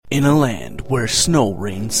In a land where snow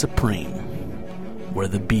reigns supreme, where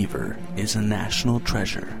the beaver is a national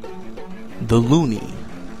treasure, the loony,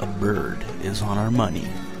 a bird, is on our money,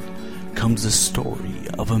 comes the story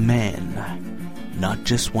of a man, not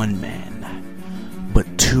just one man,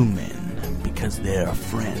 but two men, because they are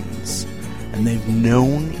friends, and they've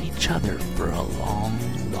known each other for a long,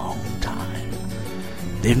 long time.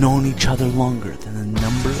 They've known each other longer than the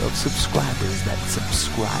number of subscribers that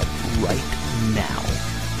subscribe right now,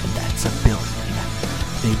 and that's 1 billion.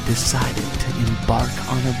 They've decided to embark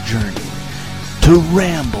on a journey to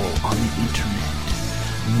ramble on the internet.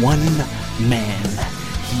 One man,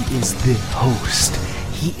 he is the host.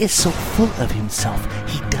 He is so full of himself,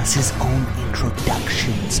 he does his own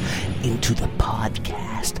introductions into the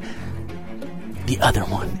podcast. The other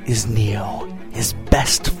one is Neo, his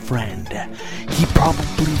best friend. He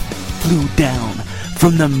probably flew down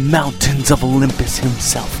from the mountains of Olympus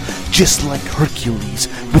himself, just like Hercules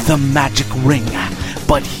with a magic ring.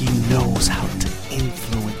 But he knows how to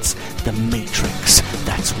influence the Matrix.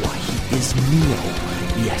 That's why he is Neo.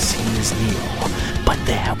 Yes, he is Neo. But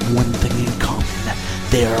they have one thing in common.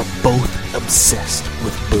 They are both obsessed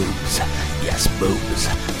with boobs. Yes, boobs.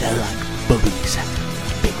 They're like boobies.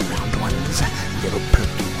 Big round ones, little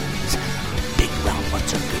perky ones. Big round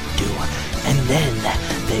ones are good too. And then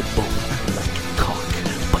they both like cock.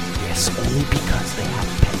 But yes, only because they have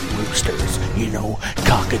pet roosters. You know,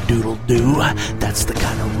 cock-a-doodle-doo. That's the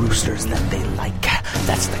kind of roosters that they like.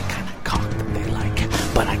 That's the kind of cock that they like.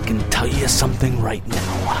 But I can tell you something right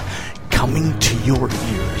now. Coming to your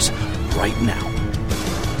ears right now.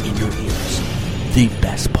 In your ears. The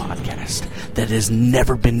best podcast that has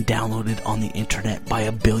never been downloaded on the internet by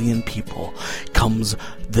 1 billion people comes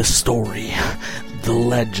the story, the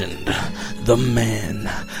legend, the man,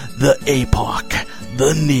 the APOC,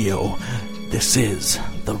 the Neo. This is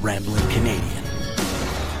the Rambling Canadian.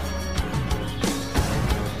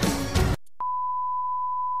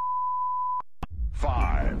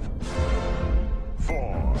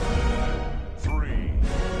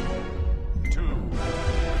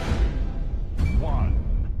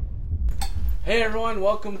 Hey everyone,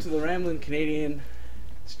 welcome to the Rambling Canadian.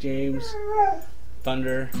 It's James,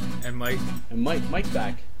 Thunder, and Mike. And Mike's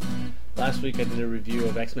back. Last week I did a review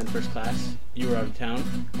of X-Men First Class. You were out of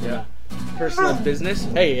town. Yeah. Personal business.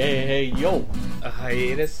 Hey, yo. A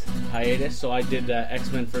hiatus. So I did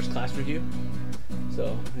X-Men First Class review.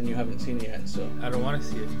 So, and you haven't seen it yet, so. I don't want to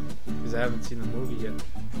see it, because I haven't seen the movie yet.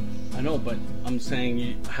 I know, but I'm saying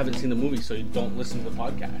you haven't seen the movie, so you don't listen to the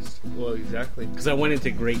podcast. Well, exactly. Because I went into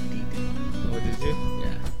great detail. Oh, did you?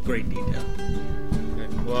 Yeah, great detail. Okay.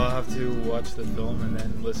 Well, I'll have to watch the film and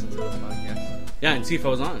then listen to the podcast. Yeah, and see if I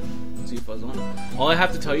was on. All I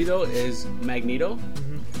have to tell you, though, is Magneto,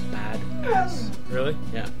 badass. Really?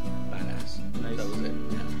 Yeah, badass. Nice. That was it,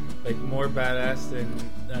 yeah. Like, more badass than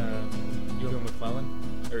Ian McClellan?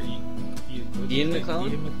 Or Ian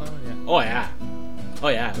McClellan? Ian McClellan, yeah. Oh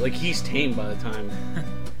yeah, like he's tame by the time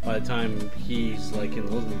he's like in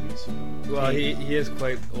those movies. Well, he is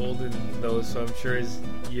quite old in those, so I'm sure his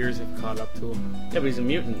years have caught up to him. Yeah, but he's a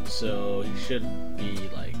mutant, so he should be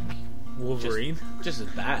like Wolverine? Just as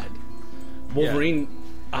bad. Wolverine,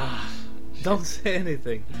 Don't say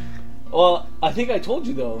anything. Well, I think I told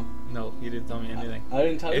you though. No, you didn't tell me anything. I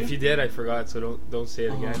didn't tell you? If you did, I forgot, so don't say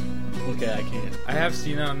it again. Okay, I can't. I have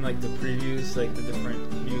seen on like the previews, like the different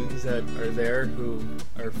mutants that are there who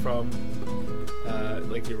are from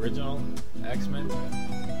like the original X-Men.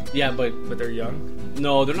 Yeah, but they're young.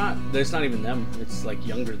 No, they're not. It's not even them. It's like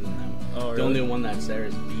younger than them. Oh, really? The only one that's there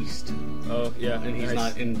is Beast. Oh, yeah. And he's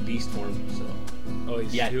not in Beast form, so. Oh,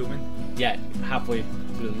 he's human? Yeah, halfway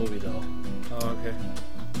through the movie though. Oh, okay.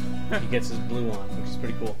 He gets his blue on, which is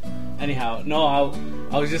pretty cool. Anyhow, no,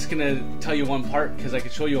 I was just gonna tell you one part because I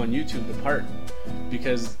could show you on YouTube the part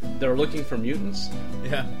because they're looking for mutants.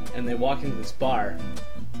 Yeah. And they walk into this bar,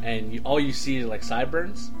 and all you see is like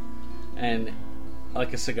sideburns and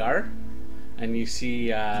like a cigar, and you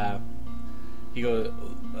see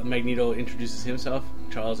Magneto introduces himself.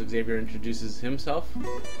 Charles Xavier introduces himself,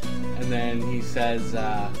 and then he says,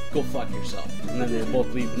 "Go fuck yourself." And then they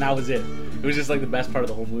both leave, and that was it. It was just like the best part of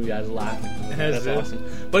the whole movie. I was laughing. That's awesome.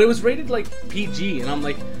 But it was rated like PG, and I'm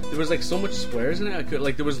like, there was like so much swears in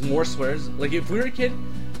it. There was more swears. Like if we were a kid,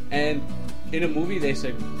 and in a movie they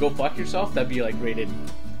said, "Go fuck yourself," that'd be like rated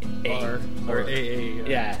A or AA.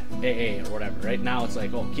 Yeah, AA or whatever. Right now it's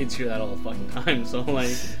like, oh, kids hear that all the fucking time. So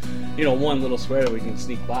like, one little swear we can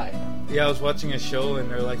sneak by. Yeah, I was watching a show and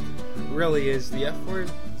they're like, really, is the F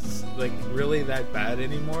word like really that bad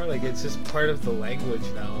anymore? Like it's just part of the language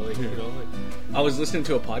now. Like I was listening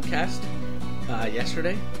to a podcast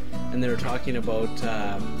yesterday, and they were talking about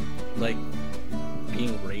like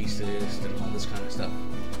being racist and all this kind of stuff.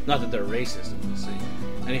 Not that they're racist, I'm just saying.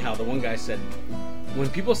 Anyhow, the one guy said, when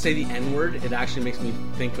people say the N-word, it actually makes me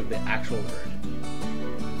think of the actual word.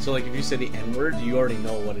 So, like, if you say the N-word, you already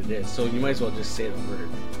know what it is. So you might as well just say the word.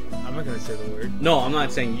 I'm not going to say the word. No, I'm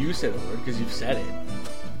not saying you say the word, because you've said it.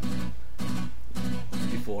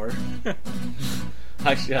 Before.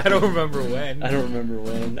 Actually, I don't remember when. I don't remember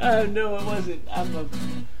when. No, it wasn't. I'm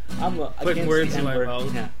Putting words in my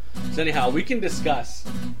mouth. Yeah. So anyhow, we can discuss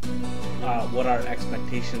what our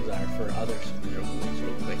expectations are for other superhero movies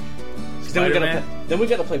real quick. Spider-Man? Then we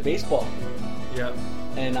gotta play baseball, Yeah.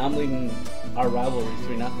 and I'm leading our rivalry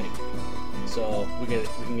 3-0. So we can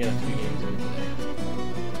get a 3 games in today.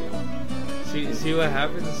 See what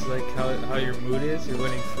happens? Like how your mood is. You're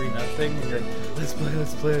winning 3-0, and you're like, let's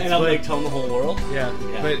play. And I'm like telling the whole world. Yeah.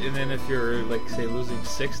 Yeah. But and then if you're like say losing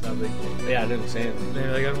 6-0, Yeah, I didn't say anything. then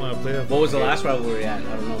you're like, I don't want to play that. What was the game. last rivalry at?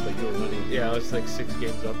 I don't know, but you were winning. Yeah, it was like 6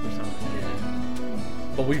 games up or something. Yeah.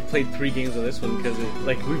 But we've played 3 games of this one because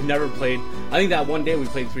we've never played. I think that one day we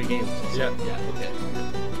played 3 games. So, Yeah. Okay.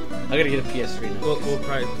 I gotta get a PS3 now. We'll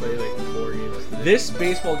probably play like 4 games. Today. This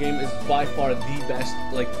baseball game is by far the best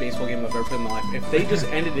baseball game I've ever played in my life. If they just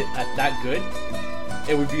ended it at that good,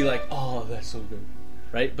 it would be like, oh, that's so good,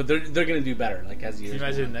 right? But they're gonna do better as the years. Can you go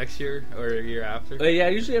imagine on. next year or a year after? Yeah,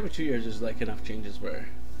 usually every 2 years there's enough changes where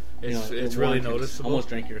It's really one could noticeable. Almost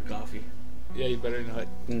drank your coffee. Yeah, you better not.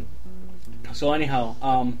 So anyhow,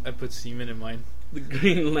 I put semen in mine. the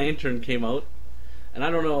Green Lantern came out, and I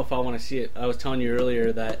don't know if I want to see it. I was telling you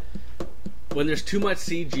earlier that when there's too much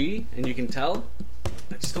CG and you can tell,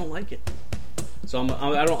 I just don't like it. So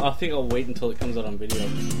I think I'll wait until it comes out on video.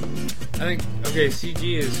 I think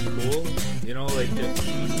CG is cool, like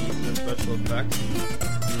the special effects.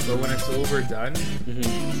 But when it's overdone,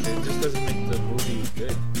 it just doesn't make the movie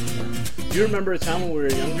good. Do you remember a time when we were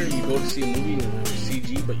younger? You go to see a movie and there was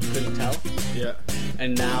CG, but you couldn't tell. Yeah,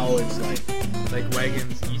 And now it's like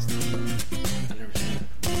Wagons East I never seen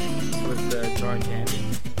it. with John Candy,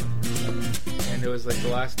 and it was like the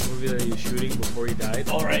last movie that he was shooting before he died.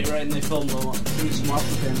 Oh right, and they filmed finish them off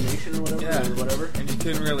with animation or whatever. Yeah. Or whatever. And you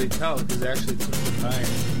couldn't really tell because they actually took the time.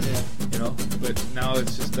 Yeah. But now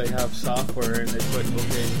it's just they have software and they put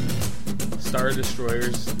Star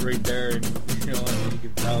Destroyers right there, and and you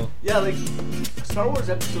can tell. Yeah, like Star Wars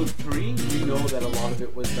Episode 3, you know that a lot of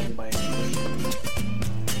it was done by animation.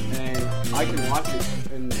 And I can watch it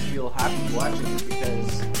and feel happy watching it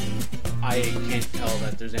because I can't tell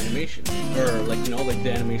that there's animation. Or,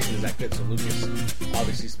 the animation is that good, so Lucas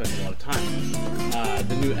obviously spent a lot of time.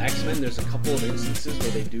 The new X-Men, there's a couple of instances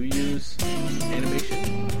where they do use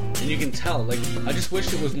animation. And you can tell, I just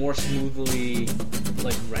wish it was more smoothly,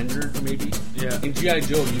 rendered, maybe. Yeah. In G.I.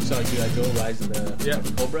 Joe, you saw G.I. Joe Rise of the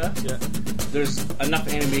Cobra. Yeah. There's enough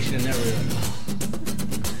animation in there where you're like, oh.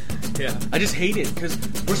 Yeah. I just hate it, because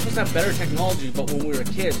we're supposed to have better technology, but when we were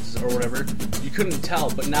kids, or whatever, you couldn't tell.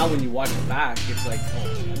 But now when you watch it back, it's like,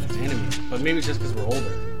 oh, that's animated. But maybe it's just because we're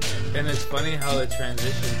older. And it's funny how the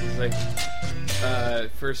transition is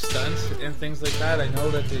for stunts and things like that. I know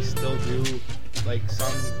that they still do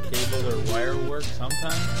some cable or wire work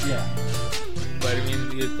sometimes. Yeah. But I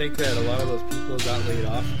mean, you'd think that a lot of those people got laid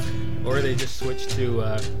off, or they just switched to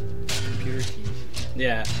computer teams.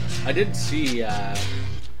 Yeah. I did see a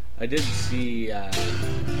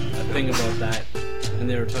thing about that, and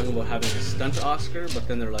they were talking about having a stunt Oscar, but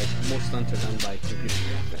then they're like, most stunts are done by computer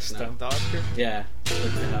graphics now. Stunt Oscar? Yeah. They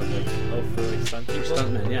have for stunt people? for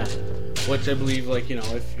stuntmen, yeah. Which I believe, if you're going to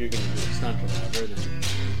do a stunt or whatever, then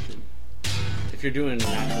if you're doing an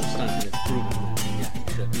actual stunt and it's proven, then yeah, you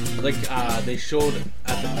should. They showed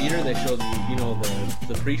at the theater, they showed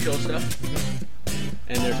the pre-show stuff,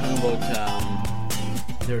 and they're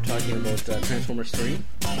talking about Transformers 3,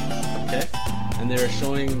 okay, and they're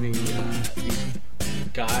showing these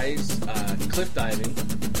guys cliff diving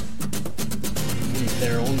in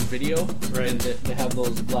their own video, right? And they have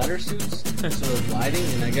those glider suits, so they're gliding,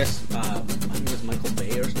 and I guess I think it was Michael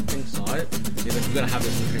Bay or something saw it. He's like, "We gotta have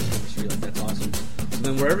this in Transformers 3, that's awesome." So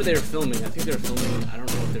then wherever they were filming, I think they were filming. I don't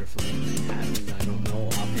know if they were filming in Manhattan. I don't know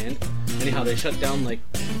offhand. Anyhow, they shut down 5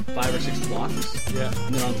 or 6 blocks. Yeah.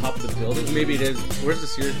 And they're on top of the building. Maybe it is. Where's the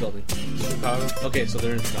Sears building? Chicago. Okay, so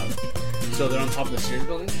they're in Chicago. So they're on top of the Sears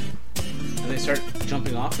building, and they start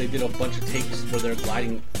jumping off. They did a bunch of takes where they're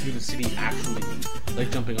gliding through the city, actually,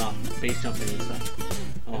 jumping off, base jumping and stuff.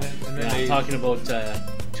 Oh, and then I'm talking about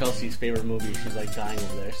Chelsea's favorite movie. She's dying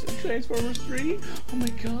over there. She's like, Transformers 3? Oh my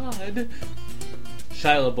god.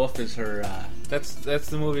 Shia LaBeouf is her. That's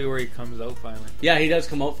the movie where he comes out finally. Yeah, he does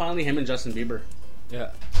come out finally. Him and Justin Bieber.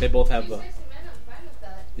 Yeah. They both have.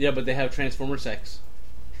 Yeah, but they have Transformer sex.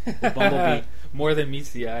 With Bumblebee. More than meets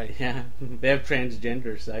the eye. Yeah, they have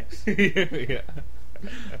transgender sex. Yeah.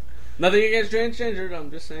 Nothing against transgender, I'm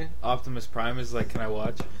just saying. Optimus Prime is like, can I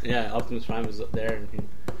watch? Yeah, Optimus Prime is up there, and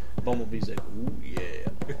Bumblebee's like, ooh, yeah.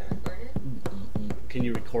 Can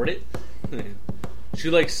you record it? She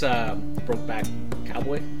likes Brokeback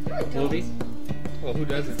Cowboy movie. Well, who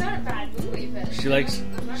doesn't? It's not a bad movie, but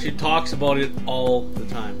She talks about it all the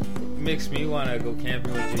time. It makes me want to go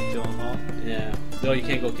camping with Jake Gyllenhaal. Yeah. No, you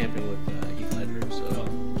can't go camping with Heath Ledger, so...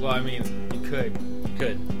 Well, I mean, you could. You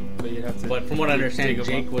could. But you'd have to... But from what I understand, dig 'em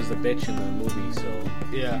Jake up. was the bitch in the movie, so...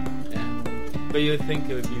 Yeah. Yeah. But you would think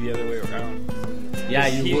it would be the other way around. Yeah,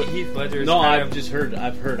 you would. Heath Ledger is No, kind I've of, just heard.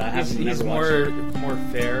 I haven't he's never watched more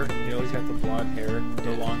fair. You know, he's got the blonde hair,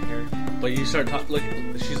 the long hair. it. But you start talking... Look,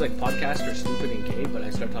 she's like podcaster, stupid and gay, but I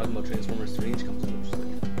start talking about Transformers 3 and she comes over. She's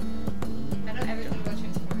like... I know everything about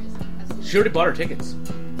Transformers. She already bought her tickets.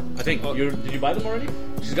 I think. Oh. Did you buy them already?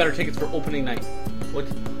 She's got her tickets for opening night.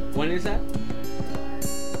 When is that?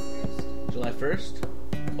 July 1st?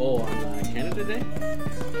 Oh, on Canada Day?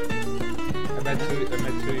 I met two of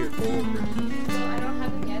your coworkers. Well, I don't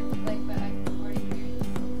have them yet, like, but I've already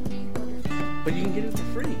ordered. But you can get it for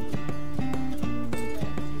free.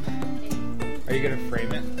 Are you gonna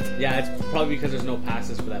frame it? Yeah, it's probably because there's no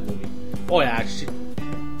passes for that movie. Oh yeah,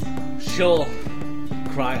 she'll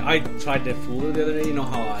cry. I tried to fool her the other day. You know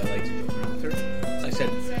how I like to joke around with her? I said,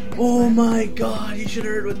 "Oh my God, you should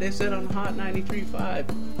have heard what they said on Hot 93.5."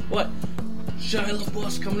 What? Shia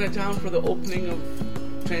LaBeouf's coming to town for the opening of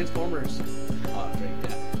Transformers. Oh, right,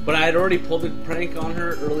 yeah. But I had already pulled a prank on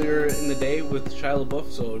her earlier in the day with Shia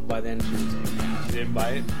LaBeouf, so by then she was like, "Yeah." You didn't buy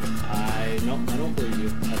it? I don't believe you.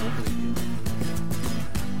 I don't believe you.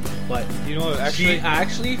 But You know, she actually,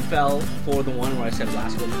 actually fell for the one where I said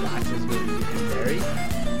Rascal Flatts is going to be Barry.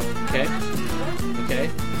 Okay? Okay?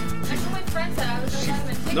 That's what my friend said. I was She, going to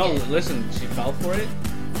have a ticket. no, listen, she fell for it.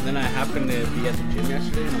 And then I happened to be at the gym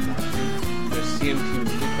yesterday and I'm watching the CMT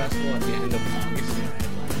Music Festival at the end of August. And I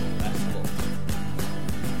headlined the festival.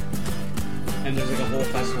 And there's like a whole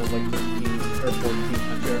festival of like 13 or 14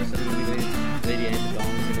 country artists that are going to be there. Lady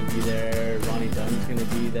Antebellum's going to be there. Ronnie Dunn's going to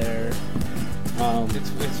be there.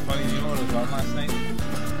 it's funny. You know what was on last night?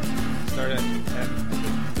 Started at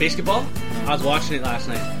 10. Basketball? I was watching it last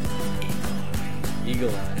night. Eagle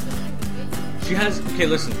Eye. She has... Okay,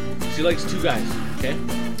 listen. She likes two guys, okay?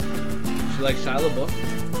 She likes Shia LaBeouf,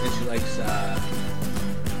 and she likes,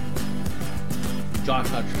 Josh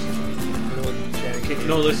Hutcherson. Okay,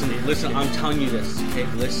 no, listen, I'm telling you this, okay?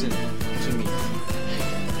 Listen to me.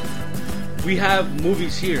 We have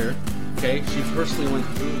movies here, okay? She personally went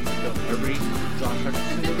through every Josh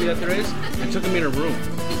Hutcherson movie that there is and took them in her room.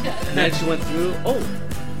 And then she went through,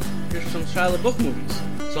 here's some Shia LaBeouf movies.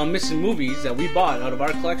 So I'm missing movies that we bought out of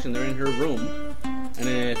our collection. They're in her room. And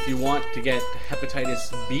if you want to get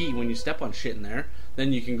hepatitis B when you step on shit in there,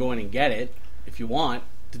 then you can go in and get it. If you want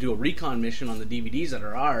to do a recon mission on the DVDs that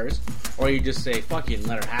are ours, or you just say, fuck you, and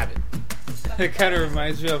let her have it. It kind of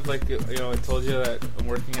reminds me of, like, you know, I told you that I'm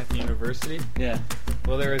working at the university. Yeah.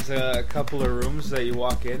 Well, there's a couple of rooms that you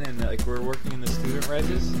walk in, and like we're working in the student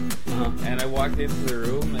reses. Uh-huh. And I walked into the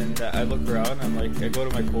room, and I look around, and I'm like, I go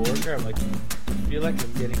to my coworker, I'm like, I feel like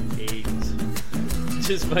I'm getting AIDS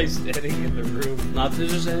just by standing in the room. Not that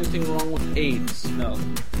there's anything wrong with AIDS. No,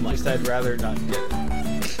 just I'd rather not get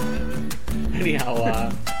it.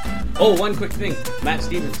 Anyhow, one quick thing. Matt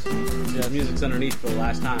Stevens. Yeah, music's underneath for the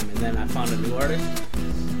last time, and then I found a new artist.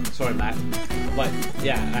 Sorry, Matt. But,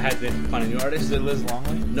 yeah, I had to find a new artist. Is it Liz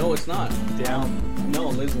Longley? No, it's not. Damn. No,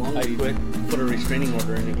 Liz Longley I quit. put a restraining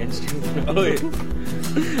order in against you. Oh, yeah.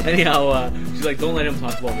 Anyhow, she's like, don't let him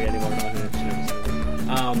talk about me anymore.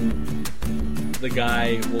 The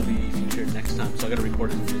guy will be featured next time, so I gotta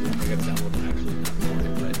record his music. I gotta download it actually, not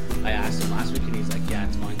record it. But I asked him last week, and he's like, yeah,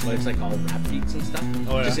 it's fine. But it's like all rap beats and stuff.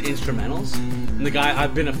 Oh, yeah. Just instrumentals. And the guy,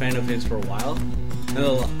 I've been a fan of his for a while.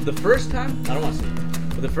 And the first time, I don't want to say it,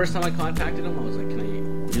 but the first time I contacted him, I was like, can I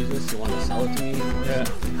use this? You want to sell it to me?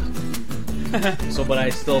 Yeah. So, but I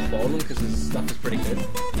still followed him because his stuff is pretty good.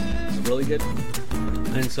 It's really good.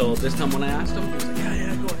 And so this time when I asked him, he was like,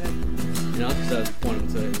 yeah, go ahead. You know, because I was pointing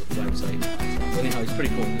to his website. So anyhow, he's pretty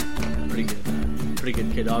cool. Pretty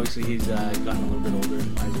good kid. Obviously, he's gotten a little bit older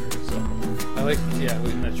in my career, so. I like, yeah,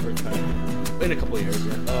 in that short time. In a couple of years,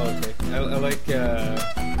 yeah. Oh, okay. I like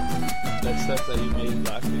that stuff that you made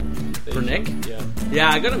last week. For Nick? Yeah. Yeah,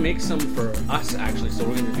 I gotta make some for us, actually, so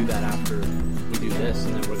we're gonna do that after we do this,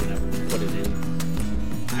 and then we're gonna put it in.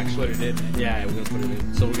 Actually, what it did. Yeah, we're gonna put it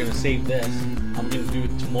in. So we're gonna save this. I'm gonna do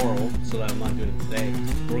it tomorrow, so that I'm not doing it today.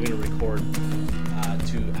 We're gonna record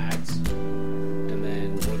 2 ads, and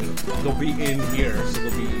then we're they'll be in here, so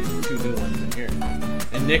there'll be 2 new ones in here.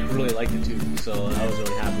 And Nick really liked it too, so I was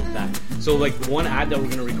really happy with that. So like the one ad that we're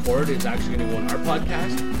gonna record is actually gonna go on our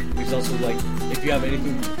podcast. It's also like if you have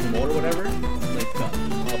anything to promote or whatever, like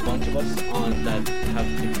a bunch of us on that have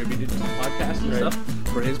contributed to the podcast and stuff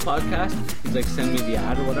for his podcast. He's like, send me the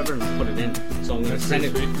ad or whatever, and I'll put it in. So I'm gonna send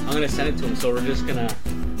it. I'm gonna send it to him. So we're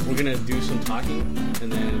gonna do some talking,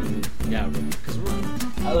 and then yeah, because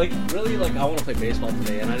I want to play baseball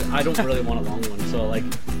today, and I don't really want a long one. So like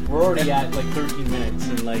we're already at like 13 minutes,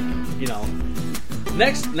 and like you know,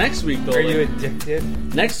 next week though. Are you addicted?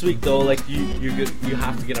 Next week though, like you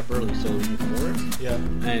have to get up early, so record. Yeah.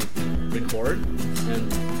 And record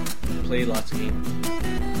and play lots of games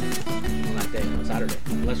on that day, on Saturday,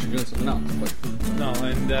 unless you're doing something else. But No,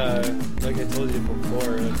 and like I told you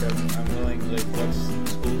before, like I'm willing, like once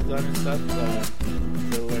school's done and stuff,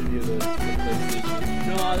 to lend you the PlayStation.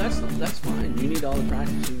 no, that's fine. You need all the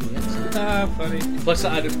practice you can get. So. Funny. Plus,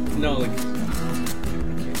 I don't no like.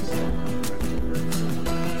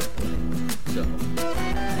 So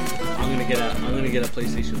I'm gonna get a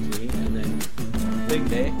PlayStation 3, and then big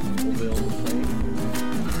day we'll be able to play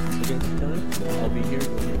against each other. So I'll be here,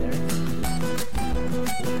 you'll be there.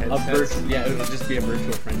 Yeah, it'll just be a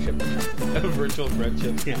virtual friendship. A virtual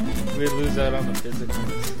friendship. Yeah, We lose out on the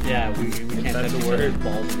physicalness. yeah, we can't That's touch a each other's word.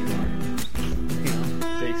 balls anymore. You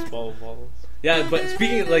know? Baseball balls. Yeah, but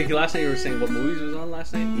speaking of, like last night, you were saying what movies was on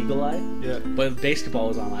last night? Eagle Eye. Yeah. But basketball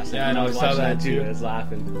was on last night. Yeah, and I know, I was I saw watching that too. too. I was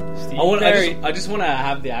laughing. Steve I Perry. just want to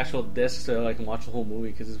have the actual disc so I can watch the whole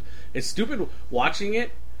movie, because it's stupid watching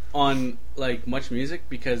it on like Much Music,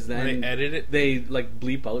 because then When they edit it? they like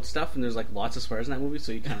bleep out stuff, and there's like lots of swears in that movie,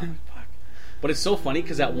 so you kind of like fuck. But it's so funny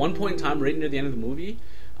because at one point in time, right near the end of the movie,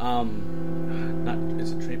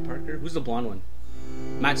 is it Trey Parker? Who's the blonde one?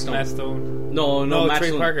 Matt Stone. Matt Stone. No, Matt Trey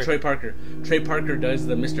Stone. Parker. Trey Parker. Trey Parker does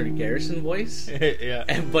the Mr. Garrison voice.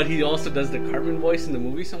 Yeah. But he also does the Cartman voice in the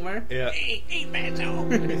movie somewhere. Yeah. Hey, man, so.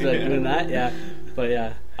 He's like doing that, yeah. But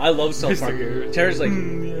yeah, I love South Mr. Park. Garrett. Tara's like,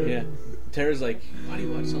 Yeah. yeah. Tara's like, why do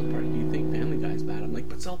you watch South Park? You think Family Guy's bad? I'm like,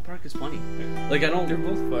 but South Park is funny. Like, I They're don't.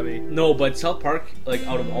 both funny. No, but South Park, like,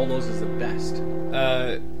 out of all those, is the best.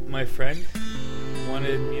 My friend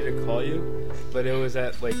wanted me to call you, but it was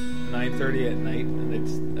at like 9:30 at night,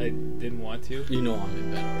 and I didn't want to. You know I'm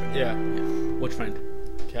in bed already. Yeah. Which friend?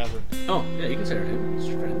 Calvin. Oh, yeah, you can say her name. It's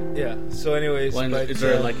your friend. Yeah. So, anyways, Well, but, is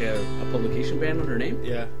there like a publication ban on her name?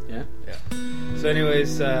 Yeah. Yeah. Yeah. So,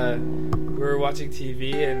 anyways, we were watching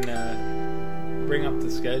TV and bring up the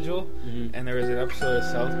schedule, and there was an episode of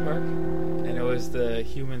South Park, and it was the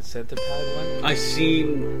Human Centipede one. I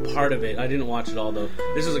seen part of it. I didn't watch it all though.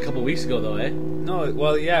 This was a couple weeks ago though, eh? No,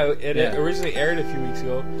 well, yeah, it Yeah. originally aired a few weeks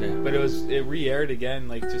ago, Yeah. but it re-aired again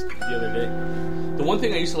like just the other day. The one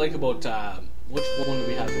thing I used to like about which one do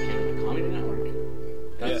we have in Canada? Comedy Network.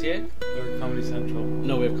 That's Yeah. it. Or Comedy Central.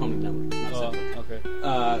 No, we have Comedy Network. Not Oh, Central.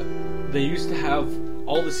 okay. They used to have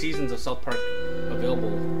all the seasons of South Park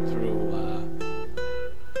available through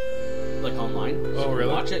like online. Oh, So you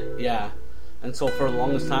really? watch it, yeah. And so for the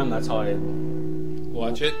longest time, that's how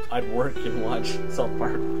Watch it. I'd work and watch South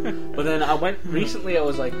Park. But then I went recently. I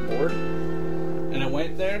was like bored, and I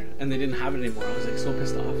went there, and they didn't have it anymore. I was like so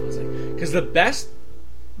pissed off. I was like, because the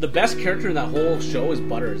best character in that whole show is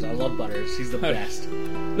Butters. I love Butters. He's the best.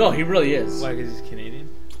 No, he really is. Why? Because he's Canadian.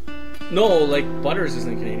 No, like Butters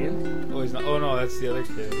isn't Canadian. Oh, he's not. Oh no, that's the other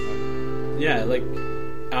kid. Yeah, like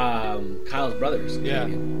Kyle's brother is Yeah.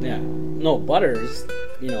 Canadian. Yeah. No, Butters.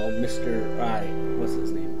 You know, Mr. What's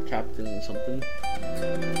his name? Captain something.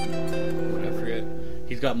 I forget.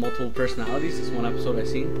 He's got multiple personalities. This one episode I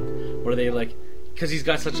seen where they like, because he's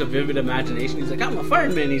got such a vivid imagination. He's like, I'm a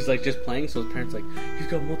fireman. He's like just playing. So his parents like, he's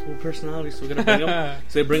got multiple personalities. So we're gonna bring him.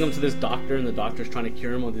 So they bring him to this doctor, and the doctor's trying to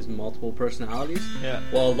cure him of his multiple personalities. Yeah.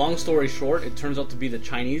 Well, long story short, it turns out to be the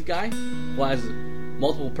Chinese guy who has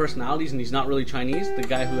multiple personalities, and he's not really Chinese. The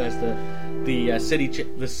guy who has the city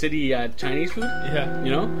Chinese food. Yeah. You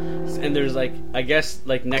know, and there's like, I guess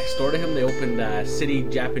like next door to him they opened city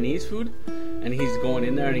Japanese food, and he's going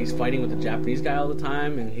in there and he's fighting with the Japanese guy all the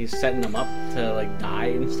time, and he's setting them up to like die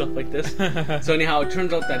and stuff like this. So anyhow, it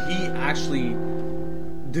turns out that he actually,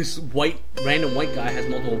 this random white guy has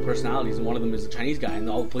multiple personalities, and one of them is the Chinese guy, and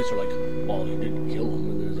all the police are like, well, you didn't kill him,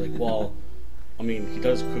 and there's like, well, I mean, he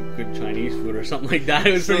does cook good Chinese food or something like that.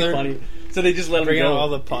 It was So pretty they're funny. So they just let him Bring go. out all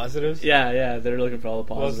the positives. Yeah, they're looking for all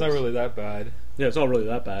the Well, positives. it's not really that bad. Yeah, it's not really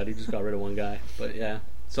that bad. He just got rid of one guy, but yeah.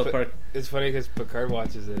 South But- Park. It's funny because Picard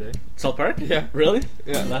watches it, eh? South Park? Yeah. Really?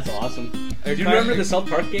 Yeah. That's awesome. I Do you can't- remember the South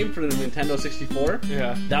Park game for the Nintendo 64?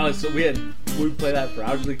 Yeah. That was we would play that for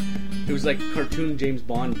hours. Like, it was like cartoon James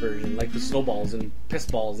Bond version, like with snowballs and piss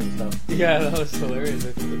balls and stuff. Yeah, that was hilarious.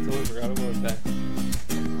 I totally forgot about that.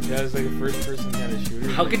 Yeah, it was like a first-person kind of shooter.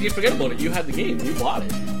 How could you forget about it? You had the game. You bought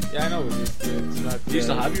it. Yeah, I know. But it's not. Do you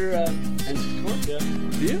still have your N64? Yeah.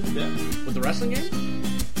 Do you? Yeah. With the wrestling game?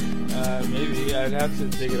 Maybe I'd have to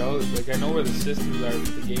dig it out. Like I know where the systems are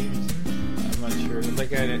for the games. I'm not sure.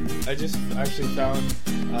 Like I just actually found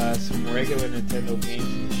some regular Nintendo games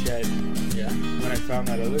in the shed Yeah. when I found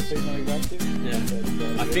that other thing that I got to. Yeah.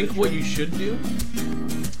 That, I think what you should do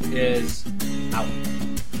is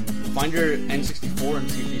find your N64 and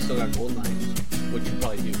see if you still got GoldenEye, which you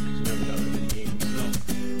probably do because you never got rid of any games.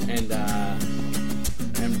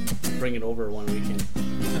 And bring it over one weekend.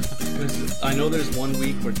 Because I know there's 1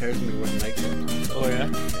 week where Tara's gonna be working night shift. Oh yeah.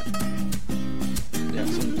 Yeah,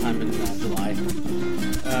 sometime in July.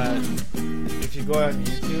 If you go on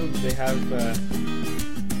YouTube, they have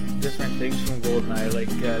different things from GoldenEye. Like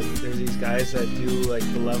there's these guys that do like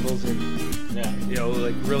the levels and Yeah.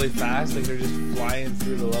 like really fast. Like they're just flying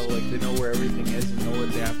through the level. Like they know where everything is and know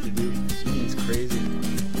what they have to do. It's crazy.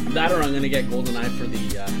 That or I'm gonna get GoldenEye for the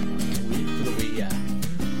Wii. For the Wii, yeah.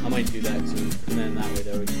 I might do that too, and then that way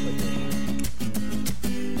there we can play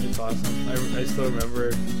GoldenEye. It's awesome. I still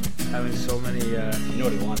remember having so many. You know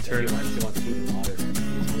what he wants? He Tournament. wants food and water. He's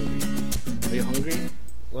hungry. Are you hungry?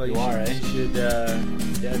 Well, You are, eh? You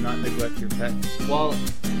should not neglect your pet. Well,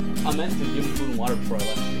 I meant to give him food and water before I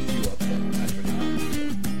left to pick you up, but I forgot.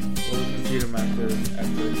 Well, we can feed him after the So.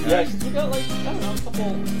 cast. Yeah, since we got like, I don't know, a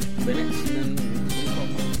couple minutes, and then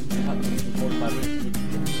we have 4 or 5 minutes. We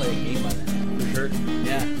can play a game by then. For sure.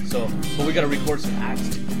 Yeah, so, but we gotta record some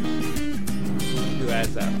ads too. We'll do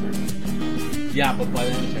ads after. Yeah, but by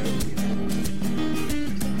then, Tara will be home.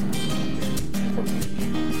 For playing a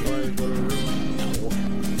game. Or go to a room. No.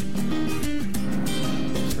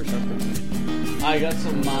 What's for supper? I got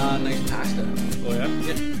some nice pasta. Oh yeah.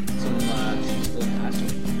 Yeah, some cheese-filled pasta.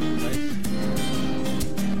 Nice.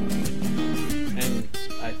 And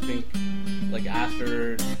I think, like,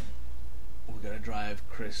 after we gotta drive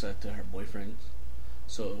Carissa to her boyfriend's,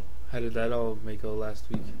 so How did that all make out last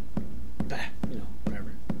week? you know,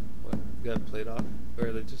 whatever. What got played off,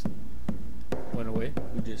 or they just went away?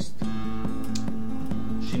 We just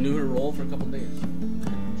she knew her role for a couple days,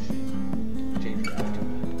 and she changed her after.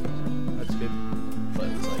 That's good. But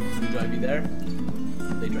it's like we drive you there,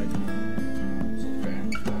 they drive you home. So fair.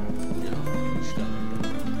 You know, she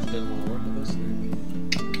doesn't want to work with us. Then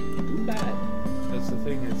too bad. That's the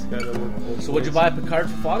thing. It's gotta work both So what'd you ways. buy Picard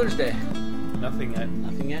for Father's Day? Nothing yet.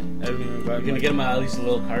 Nothing yet. I haven't even got. You're gonna get him at least a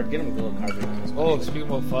little card. Get him a little card. Oh, speaking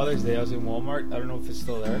about Father's Day, I was in Walmart. I don't know if it's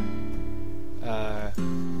still there.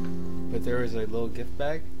 But there was a little gift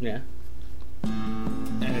bag, Yeah.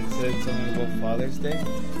 and it said something about Father's Day,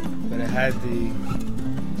 but it had the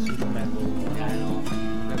Superman logo. Yeah, I know.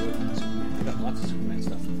 I got lots of Superman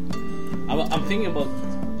stuff. I'm thinking about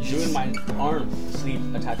doing my arm sleeve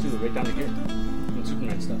a tattoo right down to here. With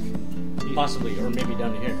Superman stuff. Possibly, or maybe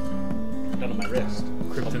down to here. Down to my wrist.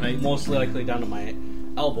 Kryptonite. Most likely down to my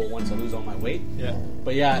elbow once I lose all my weight. Yeah.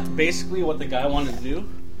 But yeah, basically what the guy wanted to do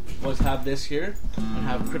was have this here and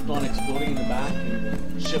have Krypton exploding in the back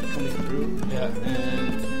and the ship coming through. Yeah.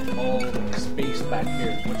 And all the space back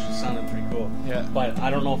here, which sounded pretty cool. Yeah. But I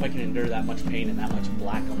don't know if I can endure that much pain and that much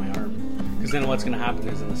black on my arm. Because then what's going to happen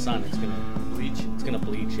is in the sun, it's going to bleach. It's going to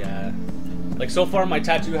bleach, yeah. Like so far, my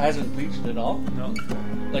tattoo hasn't bleached at all. No.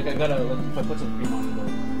 Like I gotta, like, if I put some cream on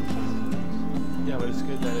it, Yeah, but it's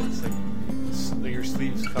good that it's like your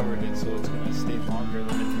sleeves covered it, so it's gonna stay longer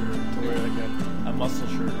than if you were to wear like a muscle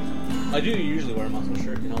shirt or something. I do usually wear a muscle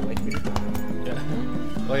shirt, you know, like me. Yeah.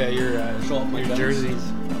 Oh yeah, your Show off my your guns. jerseys.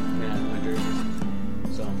 Yeah, my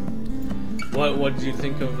jerseys. So, what did you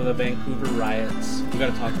think of the Vancouver riots? We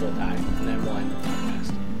gotta talk about that, and then we'll end the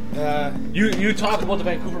podcast. You talk about the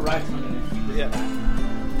Vancouver riots. Yeah.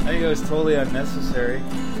 I think it was totally unnecessary.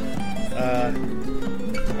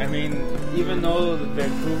 I mean, even though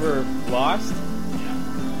Vancouver lost,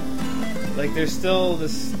 like they're still the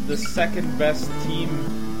second best team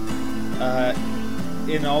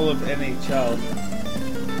in all of NHL,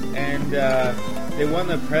 and they won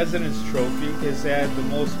the President's Trophy because they had the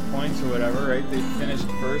most points or whatever, right? They finished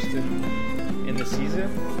first in the season.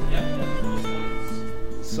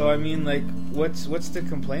 So I mean, like, what's to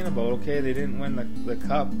complain about? Okay, they didn't win the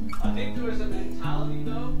cup. I think there was a mentality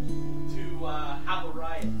though to have a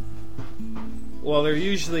riot. Well, there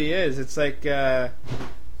usually is. It's like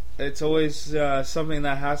it's always something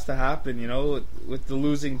that has to happen, you know, with the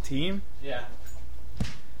losing team. Yeah.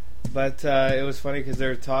 But it was funny because they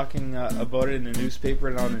were talking about it in the newspaper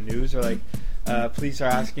and on the news. They're like, police are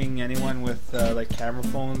asking anyone with like camera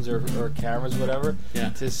phones or cameras, whatever,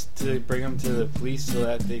 to bring them to the police so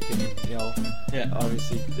that they can, you know,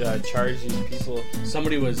 obviously charge these people.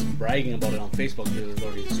 Somebody was bragging about it on Facebook. There's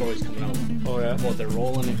already stories coming out. Oh yeah. About they're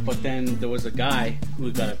rolling it, but then there was a guy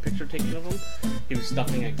who got a picture taken of him. He was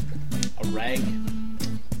stuffing a rag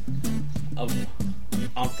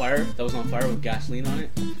on fire that was on fire with gasoline on it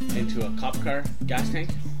into a cop car gas tank.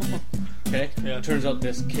 Okay. Yeah. Turns out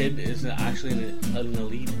this kid is actually an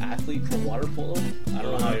elite athlete for water polo. I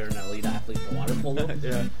don't know how you're an elite athlete for water polo.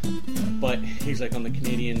 Yeah. But he's like on the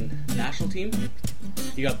Canadian national team.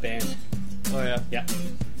 He got banned. Oh yeah. Yeah.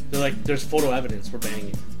 They're like, there's photo evidence for banning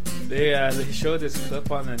him. They showed this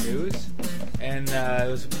clip on the news, and it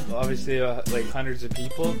was obviously like hundreds of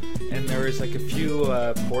people, and there was like a few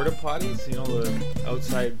porta potties, you know, the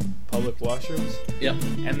outside public washrooms. Yep.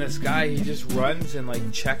 And this guy, he just runs and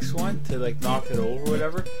like checks one to like knock it over or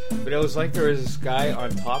whatever. But it was like there was this guy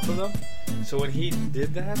on top of them. So when he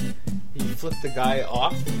did that, he flipped the guy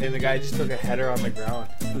off, and the guy just took a header on the ground.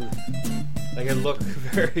 Like it looked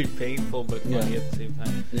very painful, but funny at the same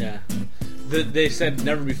time. Yeah. They said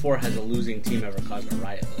never before has a losing team ever caused a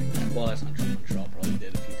riot like that. Well, that's not true. Montreal probably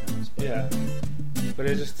did a few times. But Yeah. But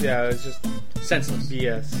it was just senseless.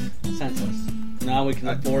 BS. Senseless. Now we can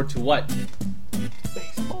look forward to what?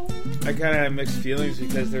 Baseball. I kind of had mixed feelings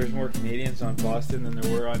because there's more Canadians on Boston than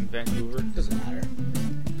there were on Vancouver. Doesn't matter.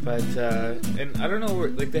 But and I don't know,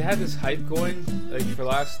 like they had this hype going like for the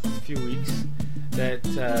last few weeks that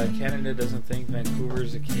Canada doesn't think Vancouver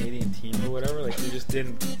is a Canadian team or whatever. Like they just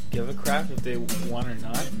didn't give a crap if they won or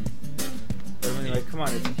not. But I mean, like, come on,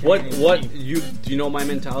 it's a Canadian team. Do you know my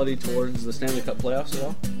mentality towards the Stanley Cup playoffs at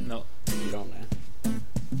all? No, you don't, man.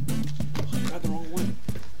 I got the wrong one.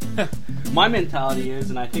 My mentality is,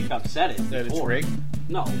 and I think I've said it that before. it's rigged.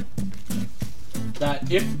 No.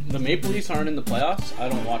 That if the Maple Leafs aren't in the playoffs, I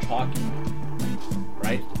don't watch hockey.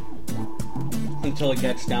 Right? Until it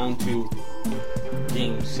gets down to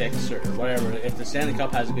Game 6 or whatever. If the Stanley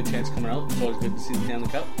Cup has a good chance coming out, it's always good to see the Stanley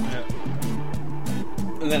Cup. Yeah.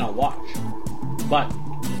 And then I'll watch. But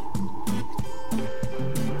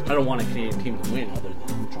I don't want a Canadian team to win other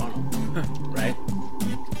than Toronto. Right?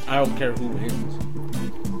 I don't care who wins.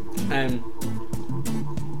 And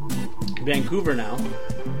Vancouver now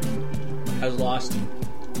has lost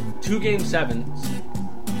 2 Game 7s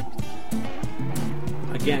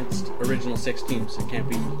against original 6 teams and can't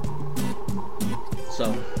beat them.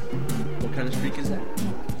 So, what kind of streak is that?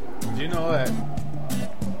 Do you know that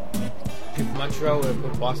if Montreal would have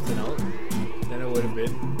put Boston out, then it would have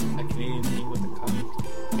been a Canadian team with the cup?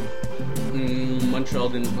 Montreal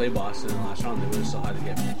didn't play Boston in the last round. They would have still had to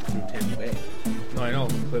get through Tampa Bay. No, I know,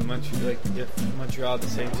 but Montreal, like if Montreal had the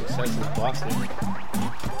same success as Boston,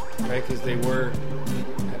 right? Because they were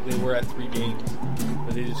at 3 games,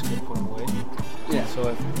 but they just couldn't put them away. Yeah. So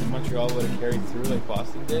if Montreal would have carried through like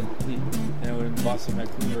Boston did, then it would have been Boston,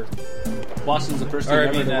 Vancouver. Boston's the first team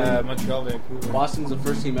ever to win. Montreal, Vancouver. Boston's the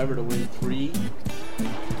first team ever to win 3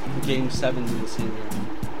 Game 7s in the same year.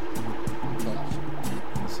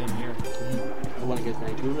 The same year. They won against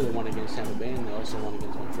Vancouver, they won against Tampa Bay, and they also won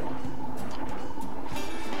against Montreal.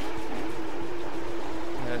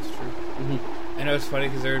 Yeah, that's true. And it was funny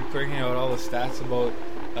because they were bringing out all the stats about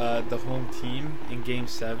the home team in Game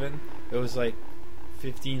 7. It was like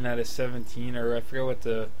 15 out of 17, or I forget what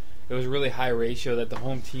it was a really high ratio that the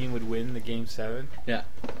home team would win the Game 7. Yeah.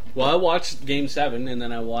 Well, I watched Game 7, and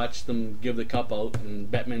then I watched them give the cup out, and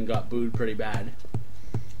Bettman got booed pretty bad.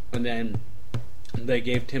 And then they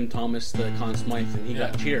gave Tim Thomas the Conn Smythe, and he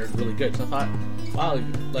got cheered really good. So I thought, wow,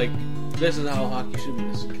 like, this is how hockey should be.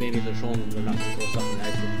 This Canadians are showing them they're not going to throw stuff in the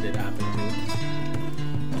ice, which did happen too.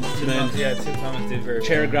 Tim Thomas did very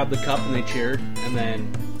Chair well. grabbed the cup, and they cheered, and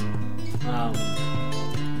then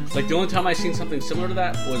like the only time I seen something similar to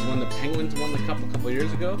that was when the Penguins won the cup a couple of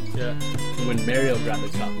years ago. Yeah. And when Mario grabbed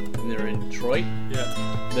the cup and they were in Detroit,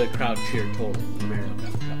 the crowd cheered totally when Mario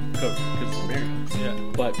grabbed the cup because it's Mario. Yeah.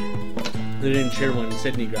 But they didn't cheer when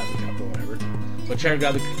Sidney grabbed the cup or whatever. But Chair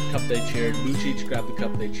grabbed the cup, they cheered. Lucic grabbed the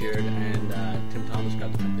cup, they cheered, and Tim Thomas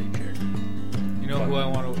grabbed the cup, they cheered. You know who I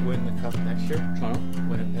want to win the cup next year? Toronto.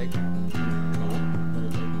 Winnipeg.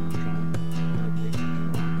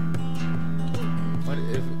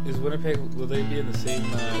 Is Winnipeg, will they be in the same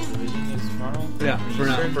division as Toronto? Yeah,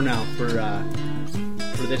 for now. For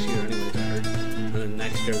this year anyways, I heard. And then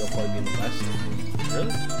next year they'll probably be in the West.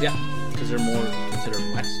 Really? Yeah, because they're more considered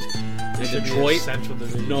West. And should be a Detroit, Central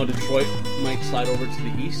Division. no, Detroit might slide over to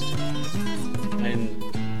the East, and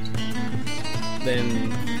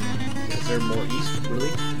then is there more East really?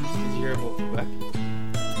 Did you hear about Quebec?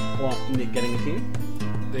 Well, getting a team.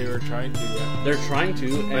 They were trying to, yeah. They're trying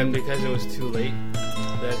to, And and because it was too late,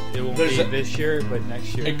 that it won't There's be a- this year, but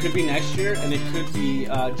next year. it could be next year, and it could be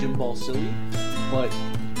Jim Ball silly. But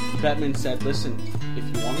Bettman said, listen, if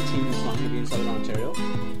you want a team that's not going to be in Southern Ontario, if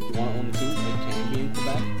you want to own a team, it can be in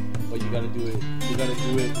Quebec, but you got to do it. You got to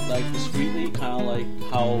do it like discreetly, kind of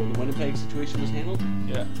like how the Winnipeg situation was handled.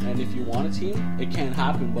 Yeah. And if you want a team, it can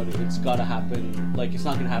happen, but it's got to happen. Like it's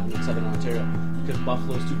not going to happen in Southern Ontario because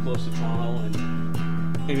Buffalo's too close to Toronto,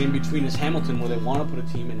 and in between is Hamilton, where they want to put a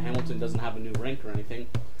team, and Hamilton doesn't have a new rink or anything.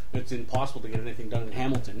 It's impossible to get anything done in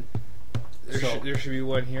Hamilton. There should be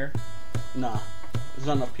one here. Nah, there's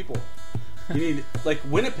not enough people. You need like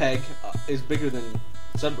Winnipeg is bigger than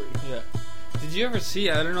Sudbury. Yeah. Did you ever see?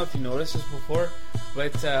 I don't know if you noticed this before,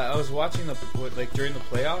 but I was watching during the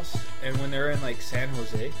playoffs, and when they're in like San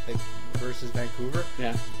Jose, like versus Vancouver.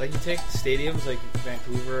 Yeah. Like you take the stadiums like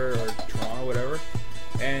Vancouver or Toronto, whatever,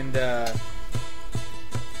 and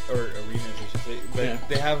or arenas, I should say, but Yeah.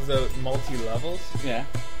 they have the multi levels. Yeah.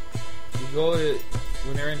 You go to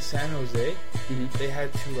when they're in San Jose, Mm-hmm. they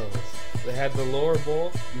had 2 levels. They had the lower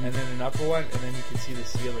bowl and then an upper one, and then you could see the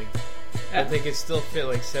ceiling. Yeah. I think it still fit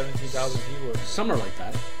like 17,000 people. Some are like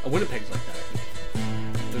that. Winnipeg's like that, I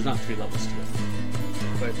think. There's not 3 levels to it.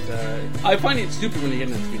 But I find it stupid when you get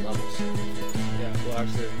into 3 levels. yeah, well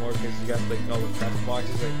actually there's more because you got like all the press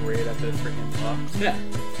boxes like right at the freaking top. Yeah. I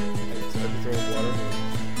could throw water.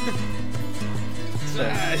 So,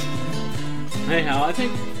 anyhow, I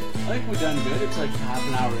think we're done good. It's like half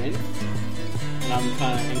an hour in, and I'm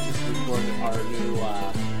kind of anxious to record our new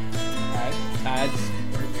ads.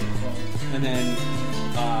 And then,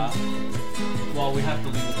 well, we have to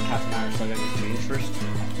leave with the half an hour, so I gotta get changed first.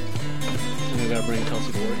 And we gotta bring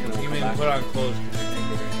Kelsey to work, and then You we'll mean come back. put on clothes because you're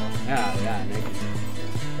naked right now. Yeah, naked.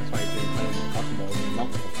 That's why you've been playing comfortable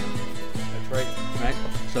multiple times. That's right. Right?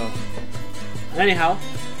 So, anyhow,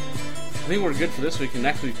 I think we're good for this week, and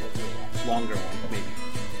next week we'll do a longer one, maybe.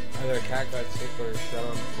 Either a cat got sick or shot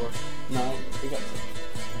on the floor. No, we got sick.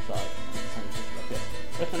 I saw it. Okay.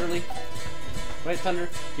 Right, Thunderly? Right, Thunder?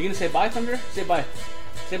 You gonna say bye, Thunder? Say bye.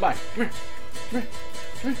 Say bye. Come here. Come here.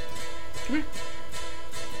 Come here. Come here.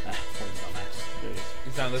 Ah, what a dumbass. There he is.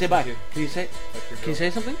 He's not listening Say bye. to you. Can you say? That's your Can you girl. say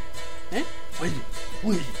something? Eh? Where's it?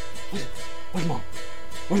 Who is it? Where's it? Where's Mom?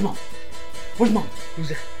 Where's Mom? Where's Mom? Who's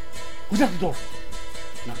there? Who's at the door?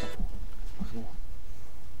 Knock on the door. Knock on the door.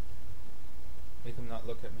 Make him not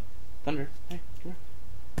look at me. Thunder. Hey, come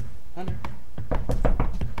here. Thunder.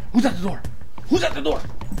 Who's at the door? Who's at the door?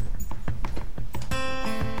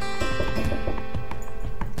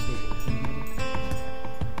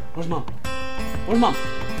 Where's Mom? Where's Mom?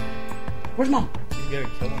 Where's Mom? He's gonna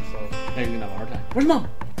kill himself. Hey, you're gonna have a hard time. Where's Mom?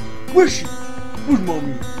 Where's she? Where's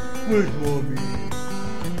Mommy? Where's Mommy?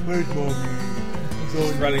 Where's Mommy?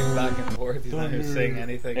 He's running back and forth. He's not even saying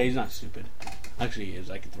anything. Hey, he's not stupid. Actually, he is.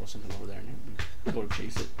 I could throw something over there and go to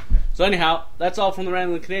chase it. So anyhow, that's all from the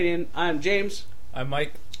Rambling Canadian. I'm James. I'm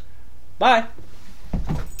Mike. Bye.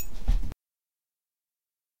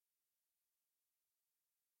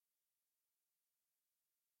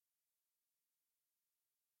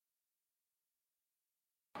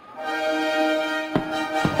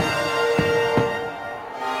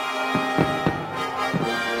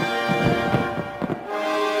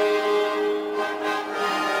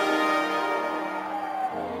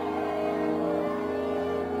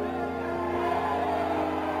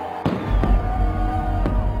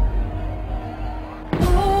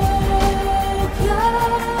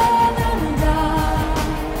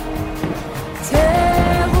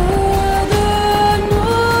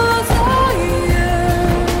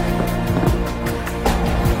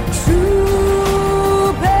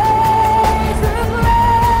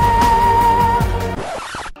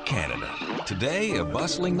 Today, a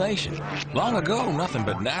bustling nation. Long ago, nothing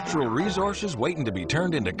but natural resources waiting to be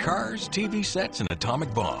turned into cars, TV sets, and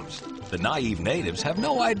atomic bombs. The naive natives have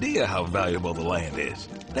no idea how valuable the land is.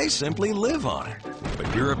 They simply live on it.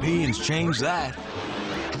 But Europeans changed that.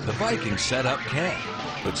 The Vikings set up camp,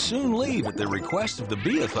 but soon leave at the request of the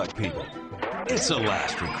Beothuk people. It's a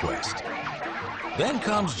last request. Then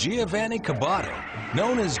comes Giovanni Caboto,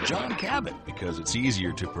 known as John Cabot because it's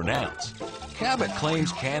easier to pronounce. Cabot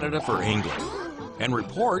claims Canada for England and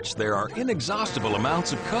reports there are inexhaustible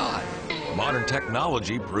amounts of cod. Modern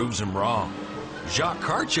technology proves him wrong. Jacques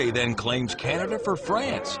Cartier then claims Canada for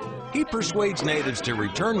France. He persuades natives to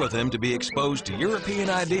return with him to be exposed to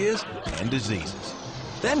European ideas and diseases.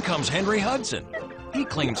 Then comes Henry Hudson. he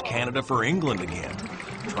claims Canada for England again.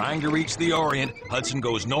 Trying to reach the Orient, Hudson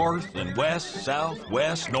goes north and west, south,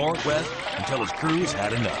 west, northwest, until his crew's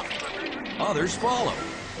had enough. Others follow.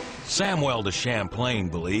 Samuel de Champlain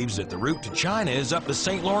believes that the route to China is up the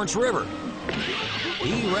St. Lawrence River.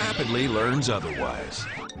 He rapidly learns otherwise.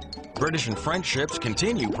 British and French ships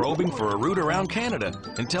continue probing for a route around Canada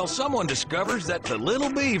until someone discovers that the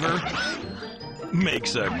Little Beaver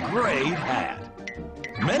makes a great hat.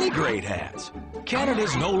 Many great hats.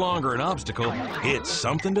 Canada's no longer an obstacle, it's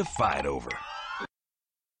something to fight over.